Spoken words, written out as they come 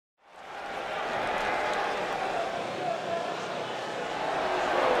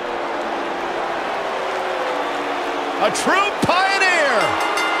A true pioneer.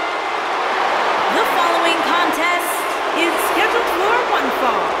 The following contest is scheduled for one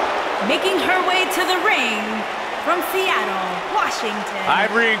fall. Making her way to the ring from Seattle, Washington.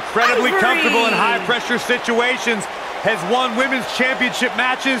 Ivory, incredibly comfortable in high-pressure situations, has won women's championship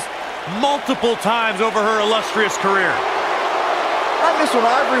matches multiple times over her illustrious career. On this one,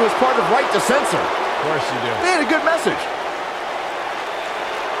 Ivory was part of Right to Censor. Of course you do. They had a good message.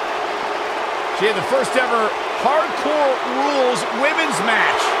 She had the first ever Hardcore Rules women's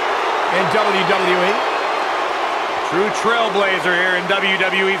match in WWE. True trailblazer here in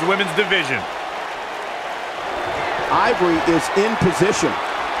WWE's women's division. Ivory is in position.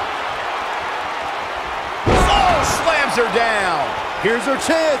 Oh, slams her down. Here's her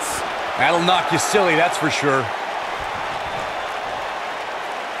chance. That'll knock you silly, that's for sure.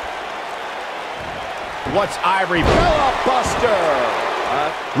 What's Ivory? Bella Buster.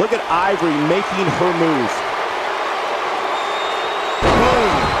 Look at Ivory making her move.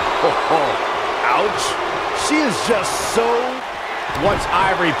 Boom. Oh, ouch. She is just so... What's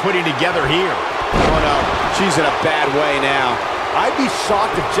Ivory putting together here? Oh, no. She's in a bad way now. I'd be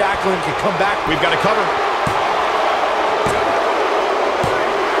shocked if Jacqueline could come back. We've got to cover.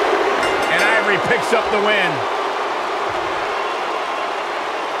 And Ivory picks up the win.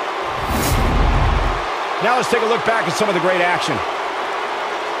 Now let's take a look back at some of the great action.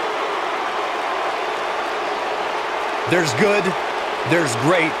 There's good, there's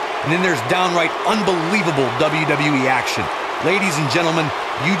great, and then there's downright unbelievable WWE action. Ladies and gentlemen,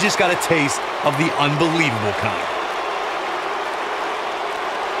 you just got a taste of the unbelievable kind.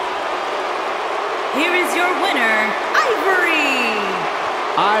 Here is your winner, Ivory.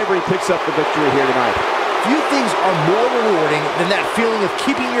 Ivory picks up the victory here tonight. Few things are more rewarding than that feeling of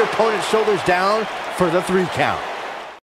keeping your opponent's shoulders down for the 3 count.